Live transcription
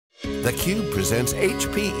theCUBE presents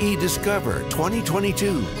HPE Discover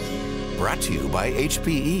 2022. Brought to you by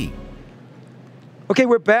HPE. Okay,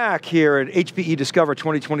 we're back here at HPE Discover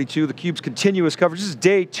 2022, theCUBE's continuous coverage. This is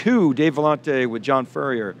day 2, Dave Vellante with John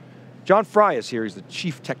Furrier. John Frey is here, he's the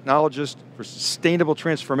Chief Technologist for Sustainable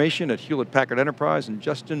Transformation at Hewlett-Packard Enterprise, and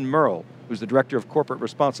Justin Murrill, who's the Director of Corporate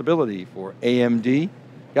Responsibility for AMD.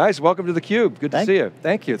 Guys, welcome to theCUBE, good to see you.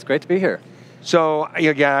 Thank you, it's great to be here. So,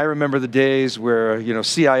 again, I remember the days where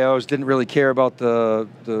CIOs didn't really care about the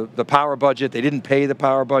power budget, they didn't pay the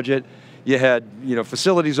power budget. You had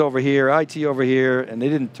facilities over here, IT over here, and they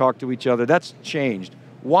didn't talk to each other. That's changed.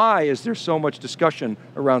 Why is there so much discussion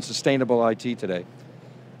around sustainable IT today?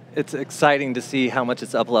 It's exciting to see how much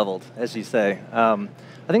it's up-leveled, as you say. I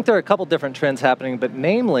think there are a couple different trends happening, but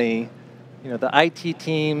namely, the IT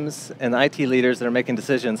teams and the IT leaders that are making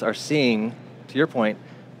decisions are seeing, to your point,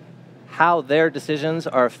 how their decisions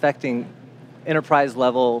are affecting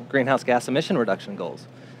enterprise-level greenhouse gas emission reduction goals.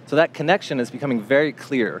 So that connection is becoming very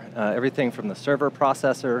clear. Everything from the server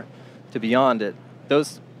processor to beyond it,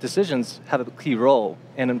 those decisions have a key role.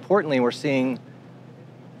 And importantly, we're seeing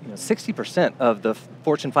 60% of the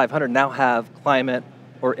Fortune 500 now have climate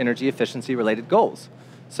or energy efficiency related goals.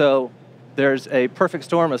 So there's a perfect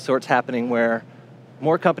storm of sorts happening where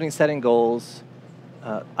more companies setting goals,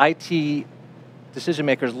 IT decision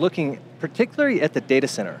makers looking particularly at the data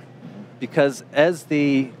center, because as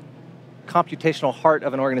the computational heart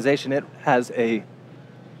of an organization, it has a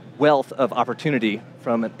wealth of opportunity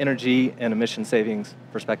from an energy and emission savings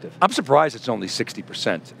perspective. I'm surprised it's only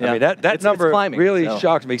 60%. Yeah. I mean, that number climbing, really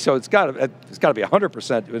shocked me. So it's got to be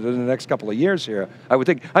 100% within the next couple of years here, I would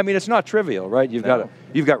think. I mean, it's not trivial, right? You've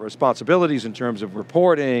got responsibilities in terms of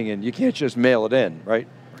reporting, and you can't just mail it in, right?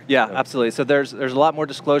 Yeah, absolutely. So there's a lot more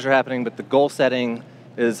disclosure happening, but the goal setting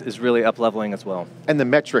is really up-leveling as well. And the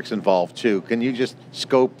metrics involved too. Can you just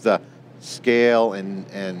scope the scale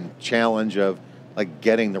and challenge of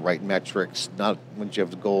getting the right metrics, not once you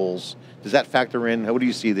have the goals? Does that factor in? What do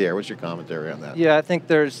you see there? What's your commentary on that? Yeah, I think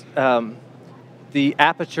there's, the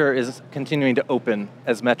aperture is continuing to open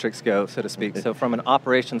as metrics go, so to speak. So from an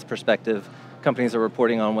operations perspective, companies are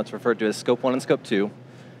reporting on what's referred to as Scope 1 and Scope 2.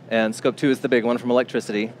 And Scope 2 is the big one from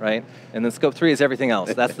electricity, right? And then Scope 3 is everything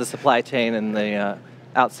else. That's the supply chain and the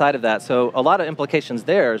outside of that. So a lot of implications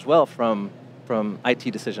there as well from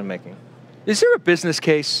IT decision making. Is there a business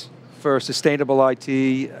case for sustainable IT?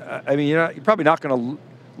 I mean, you're probably not going to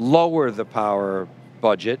lower the power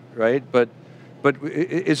budget, right? But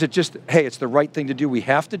is it just, hey, it's the right thing to do, we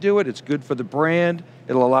have to do it, it's good for the brand,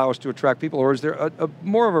 it'll allow us to attract people, or is there a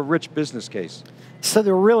more of a rich business case? So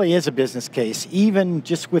there really is a business case, even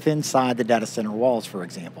just within inside the data center walls, for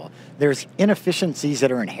example. There's inefficiencies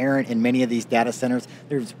that are inherent in many of these data centers.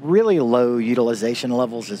 There's really low utilization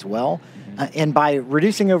levels as well. And by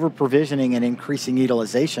reducing over-provisioning and increasing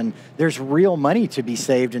utilization, there's real money to be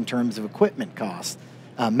saved in terms of equipment costs,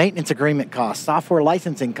 maintenance agreement costs, software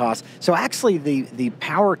licensing costs. So actually the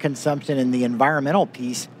power consumption and the environmental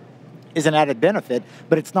piece is an added benefit,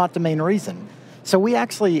 but it's not the main reason. So we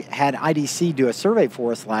actually had IDC do a survey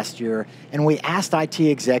for us last year, and we asked IT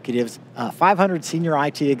executives, 500 senior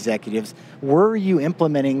IT executives, were you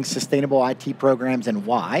implementing sustainable IT programs and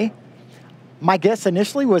why? My guess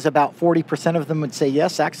initially was about 40% of them would say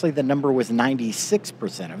yes. Actually, the number was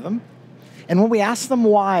 96% of them. And when we asked them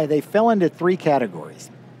why, they fell into 3 categories.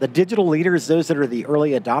 The digital leaders, those that are the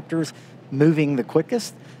early adopters, moving the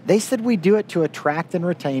quickest, they said we do it to attract and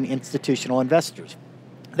retain institutional investors.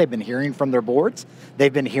 They've been hearing from their boards,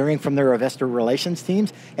 they've been hearing from their investor relations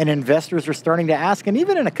teams, and investors are starting to ask, and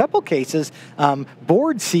even in a couple cases,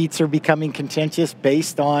 board seats are becoming contentious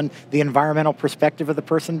based on the environmental perspective of the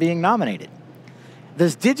person being nominated.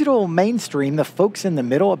 This digital mainstream, the folks in the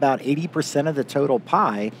middle, about 80% of the total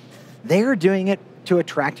pie, they're doing it to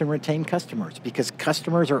attract and retain customers because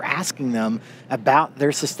customers are asking them about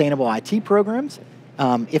their sustainable IT programs.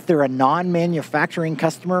 If they're a non-manufacturing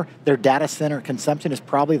customer, their data center consumption is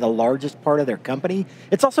probably the largest part of their company.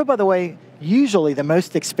 It's also, by the way, usually the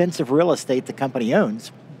most expensive real estate the company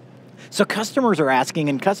owns. So customers are asking,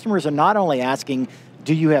 and customers are not only asking,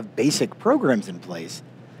 do you have basic programs in place?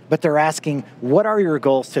 But they're asking, what are your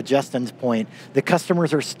goals? To Justin's point, the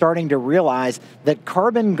customers are starting to realize that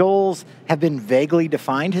carbon goals have been vaguely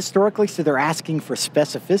defined historically, so they're asking for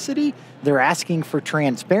specificity, they're asking for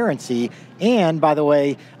transparency, and by the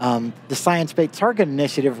way, the Science Based Target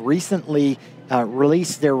Initiative recently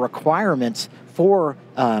released their requirements for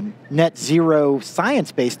net zero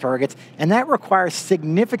science-based targets, and that requires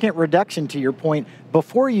significant reduction, to your point,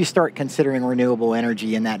 before you start considering renewable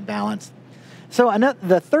energy in that balance. So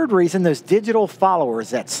the third reason, those digital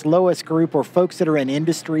followers, that slowest group or folks that are in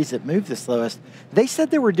industries that move the slowest, they said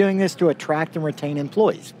they were doing this to attract and retain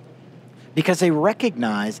employees because they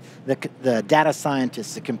recognize the data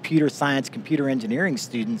scientists, the computer science, computer engineering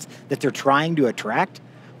students that they're trying to attract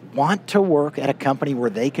want to work at a company where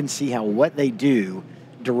they can see how what they do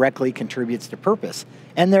directly contributes to purpose.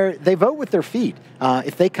 And they vote with their feet.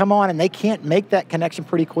 If they come on and they can't make that connection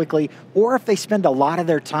pretty quickly, or if they spend a lot of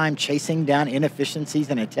their time chasing down inefficiencies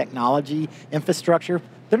in a technology infrastructure,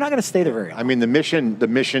 they're not going to stay there very long. I mean, the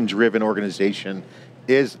mission-driven organization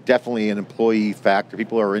is definitely an employee factor.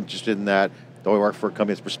 People are interested in that. They work for a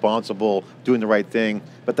company that's responsible, doing the right thing.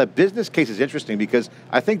 But the business case is interesting because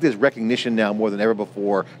I think there's recognition now more than ever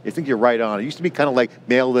before. I think you're right on. It used to be kind of like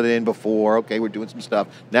mailed it in before, okay, we're doing some stuff.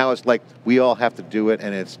 Now it's like we all have to do it,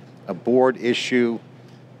 and it's a board issue,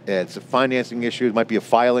 it's a financing issue, it might be a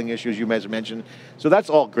filing issue, as you guys mentioned. So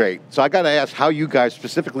that's all great. So I got to ask how you guys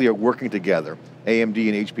specifically are working together, AMD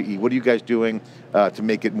and HPE. What are you guys doing to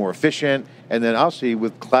make it more efficient? And then obviously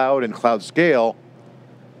with cloud and cloud scale,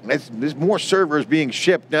 there's more servers being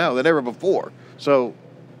shipped now than ever before. So,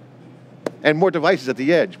 and more devices at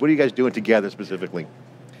the edge. What are you guys doing together specifically?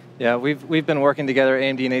 Yeah, we've been working together,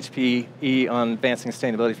 AMD and HPE, on advancing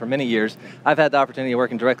sustainability for many years. I've had the opportunity of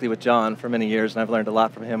working directly with John for many years, and I've learned a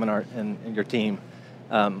lot from him and your team.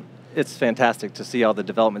 It's fantastic to see all the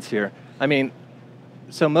developments here. I mean,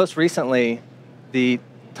 so most recently, the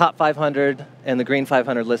top 500 and the Green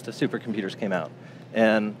 500 list of supercomputers came out.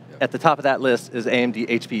 And at the top of that list is AMD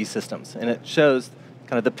HPE systems, and it shows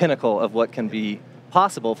kind of the pinnacle of what can be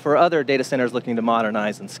possible for other data centers looking to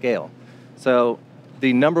modernize and scale. So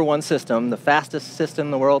the #1 system, the fastest system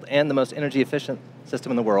in the world and the most energy efficient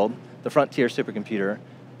system in the world, the Frontier supercomputer,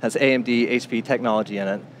 has AMD HPE technology in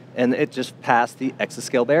it, and it just passed the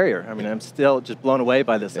exascale barrier. I mean, I'm still just blown away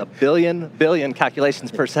by this, a billion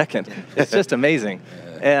calculations per second. It's just amazing.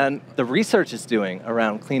 And the research it's doing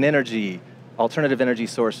around clean energy, alternative energy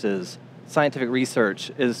sources, scientific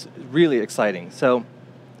research is really exciting. So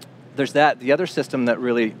there's that. The other system that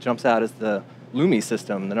really jumps out is the LUMI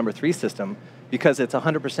system, the #3 system, because it's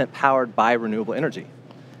 100% powered by renewable energy.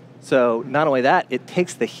 So not only that, it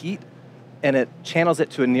takes the heat and it channels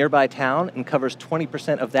it to a nearby town and covers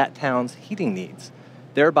 20% of that town's heating needs,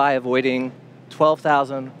 thereby avoiding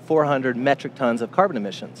 12,400 metric tons of carbon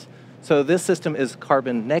emissions. So this system is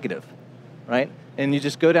carbon negative, right? And you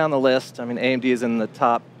just go down the list. I mean, AMD is in the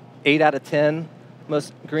top 8 out of 10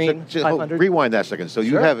 most green 500. Rewind that a second. So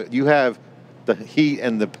Sure. you have the heat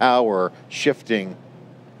and the power shifting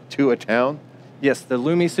to a town? Yes, the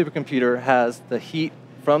LUMI supercomputer has the heat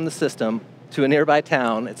from the system to a nearby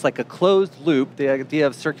town. It's like a closed loop, the idea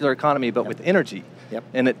of circular economy, but with energy. Yep.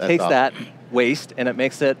 And it takes that waste and it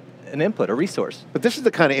makes it an input, a resource. But this is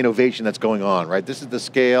the kind of innovation that's going on, right? This is the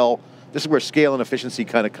scale. This is where scale and efficiency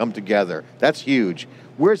kind of come together. That's huge.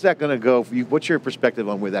 Where's that going to go for you? What's your perspective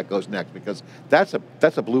on where that goes next? Because that's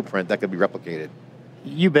a blueprint that could be replicated.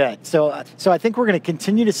 You bet. So I think we're going to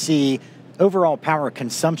continue to see overall power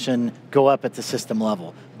consumption go up at the system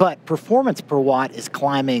level, but performance per watt is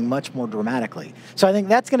climbing much more dramatically. So I think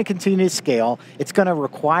that's going to continue to scale. It's going to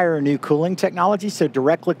require new cooling technology, so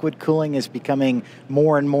direct liquid cooling is becoming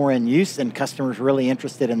more and more in use, and customers really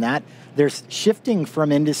interested in that. There's shifting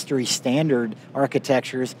from industry standard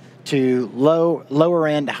architectures to lower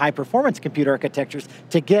end high performance compute architectures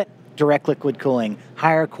to get direct liquid cooling,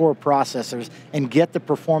 higher core processors, and get the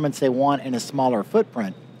performance they want in a smaller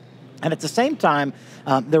footprint. And at the same time,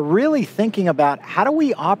 they're really thinking about how do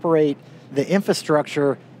we operate the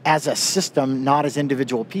infrastructure as a system, not as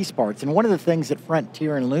individual piece parts. And one of the things that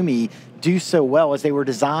Frontier and LUMI do so well is they were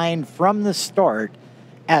designed from the start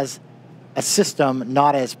as a system,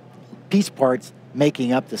 not as piece parts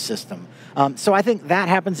making up the system. So I think that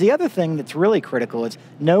happens. The other thing that's really critical is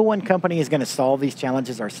no one company is going to solve these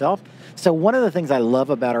challenges ourselves. So one of the things I love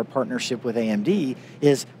about our partnership with AMD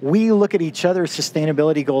is we look at each other's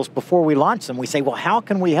sustainability goals before we launch them. We say, well, how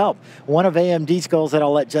can we help? One of AMD's goals that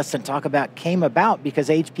I'll let Justin talk about came about because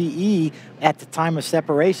HPE, at the time of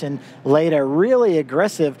separation, laid a really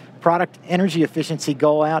aggressive product energy efficiency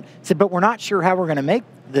goal out. Said, but we're not sure how we're going to make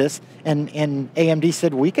this. And AMD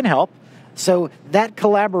said, we can help. So that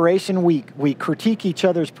collaboration, we critique each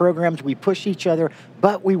other's programs, we push each other,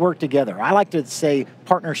 but we work together. I like to say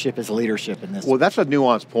partnership is leadership in this. Well, that's a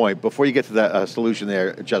nuanced point. Before you get to that solution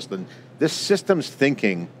there, Justin, this systems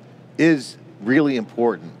thinking is really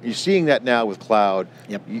important. You're seeing that now with cloud.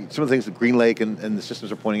 Yep. Some of the things that GreenLake and the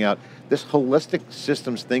systems are pointing out, this holistic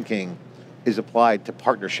systems thinking is applied to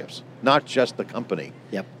partnerships, not just the company.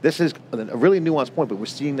 Yep. This is a really nuanced point, but we're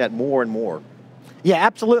seeing that more and more. Yeah,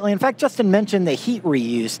 absolutely. In fact, Justin mentioned the heat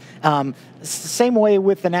reuse. Same way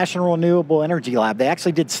with the National Renewable Energy Lab. They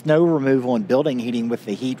actually did snow removal and building heating with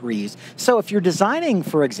the heat reuse. So if you're designing,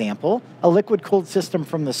 for example, a liquid-cooled system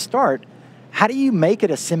from the start, how do you make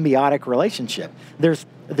it a symbiotic relationship?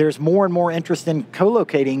 There's more and more interest in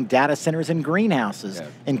co-locating data centers in greenhouses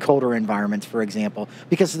in colder environments, for example,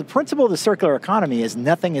 because the principle of the circular economy is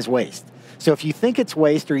nothing is waste. So if you think it's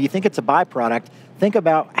waste or you think it's a byproduct, think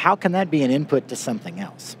about how can that be an input to something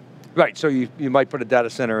else. Right, so you might put a data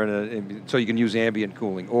center so you can use ambient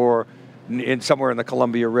cooling, or somewhere in the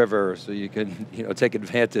Columbia River so you can take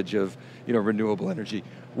advantage of renewable energy.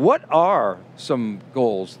 What are some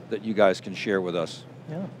goals that you guys can share with us?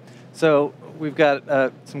 Yeah, so we've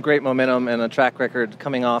got some great momentum and a track record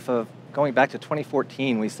coming off of, going back to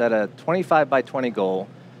 2014, we set a 25 by 20 goal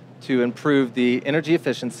to improve the energy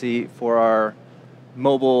efficiency for our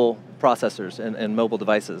mobile processors and mobile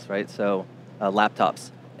devices, right? So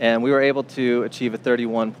laptops. And we were able to achieve a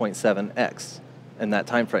 31.7x in that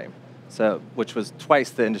time frame, so which was twice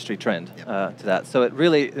the industry trend to that. So it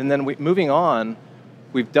really, and then moving on,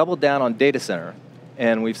 we've doubled down on data center,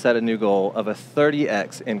 and we've set a new goal of a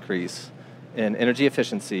 30x increase in energy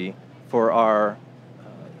efficiency for our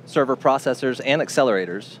server processors and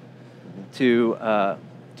accelerators to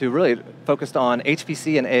really focused on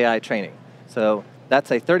HPC and AI training. So that's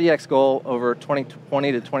a 30x goal over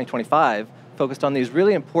 2020 to 2025, focused on these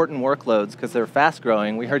really important workloads because they're fast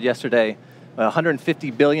growing. We heard yesterday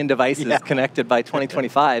 150 billion devices connected by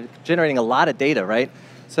 2025, generating a lot of data, right?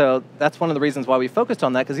 So that's one of the reasons why we focused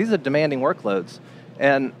on that, because these are demanding workloads.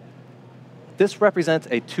 And this represents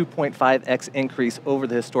a 2.5x increase over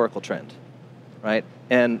the historical trend, right?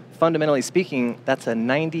 And fundamentally speaking, that's a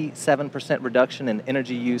 97% reduction in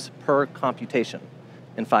energy use per computation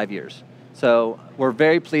in 5 years. So we're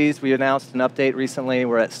very pleased. We announced an update recently.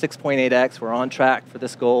 We're at 6.8x. We're on track for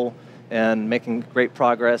this goal and making great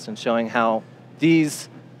progress and showing how these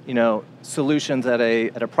solutions at a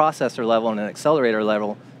processor level and an accelerator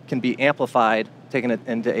level can be amplified, taking it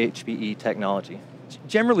into HPE technology.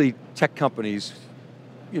 Generally, tech companies,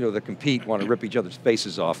 that compete want to rip each other's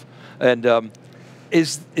faces off. And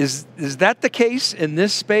is that the case in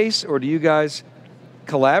this space, or do you guys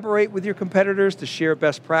collaborate with your competitors to share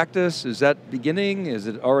best practice? Is that beginning? Is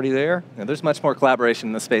it already there? Yeah, there's much more collaboration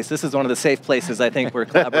in this space. This is one of the safe places, I think, where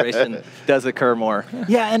collaboration does occur more.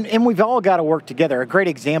 Yeah, and we've all got to work together. A great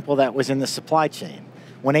example of that was in the supply chain.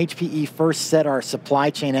 When HPE first set our supply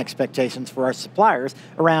chain expectations for our suppliers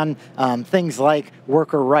around things like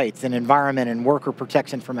worker rights and environment and worker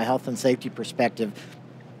protection from a health and safety perspective,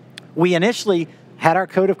 we initially had our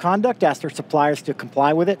code of conduct, asked our suppliers to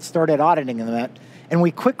comply with it, started auditing them, and we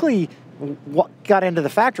quickly got into the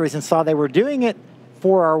factories and saw they were doing it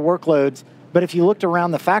for our workloads, but if you looked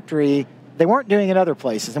around the factory, they weren't doing it other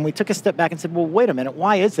places. And we took a step back and said, well, wait a minute,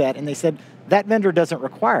 why is that? And they said, that vendor doesn't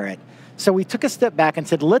require it. So we took a step back and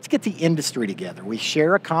said, let's get the industry together. We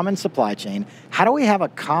share a common supply chain. How do we have a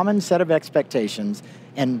common set of expectations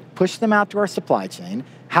and push them out to our supply chain?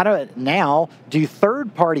 How to now do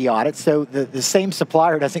third-party audits so the same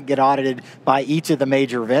supplier doesn't get audited by each of the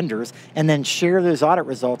major vendors, and then share those audit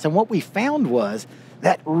results. And what we found was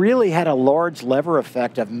that really had a large lever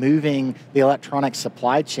effect of moving the electronic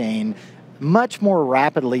supply chain much more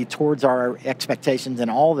rapidly towards our expectations in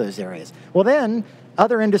all those areas. Well then,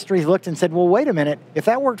 other industries looked and said, well, wait a minute, if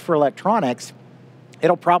that worked for electronics,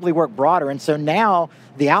 it'll probably work broader. And so now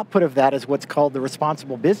the output of that is what's called the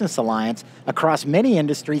Responsible Business Alliance across many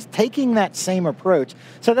industries, taking that same approach.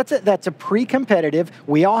 So that's a pre-competitive.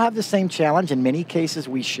 We all have the same challenge. In many cases,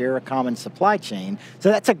 we share a common supply chain. So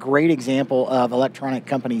that's a great example of electronic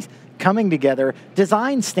companies coming together,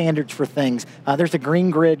 design standards for things. There's a Green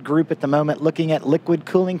Grid group at the moment looking at liquid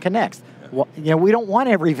cooling connects. Well, we don't want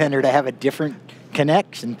every vendor to have a different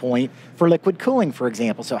connection point for liquid cooling, for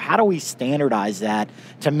example. So how do we standardize that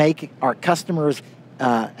to make our customers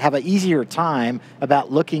have an easier time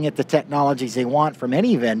about looking at the technologies they want from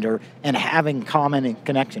any vendor and having common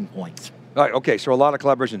connection points? All right, okay, so a lot of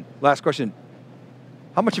collaboration. Last question.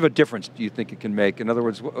 How much of a difference do you think it can make? In other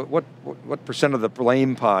words, what percent of the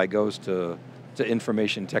blame pie goes to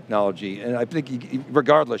information technology? And I think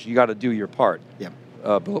regardless, you got to do your part. Yeah.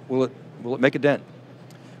 But will it make a dent?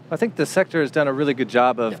 I think the sector has done a really good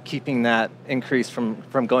job of keeping that increase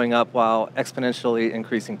from going up while exponentially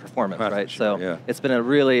increasing performance, right? Sure, so it's been a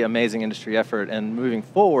really amazing industry effort, and moving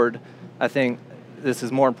forward, I think this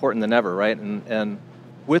is more important than ever, right? And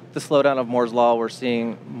with the slowdown of Moore's Law, we're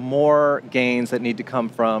seeing more gains that need to come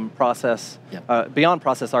from beyond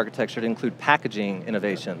process architecture to include packaging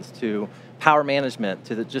innovations, to power management,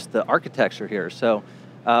 to just the architecture here. So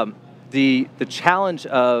the challenge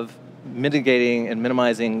of mitigating and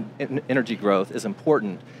minimizing energy growth is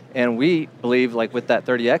important. And we believe, like with that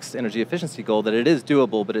 30x energy efficiency goal, that it is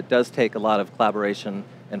doable, but it does take a lot of collaboration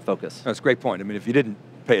and focus. That's a great point. I mean, if you didn't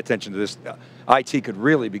pay attention to this, IT could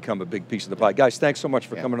really become a big piece of the pie. Guys, thanks so much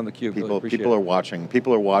for coming on theCUBE. People are watching.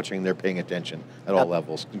 People are watching, they're paying attention at all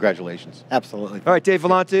levels. Congratulations. Absolutely. All right, Dave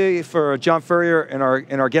Vellante for John Furrier and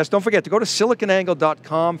our guest. Don't forget to go to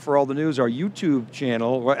siliconangle.com for all the news, our YouTube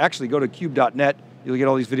channel. Well, actually, go to cube.net. You'll get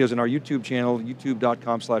all these videos on our YouTube channel,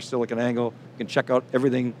 youtube.com/SiliconANGLE. You can check out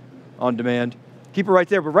everything on demand. Keep it right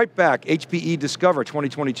there. We're right back. HPE Discover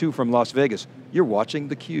 2022 from Las Vegas. You're watching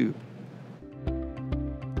theCUBE.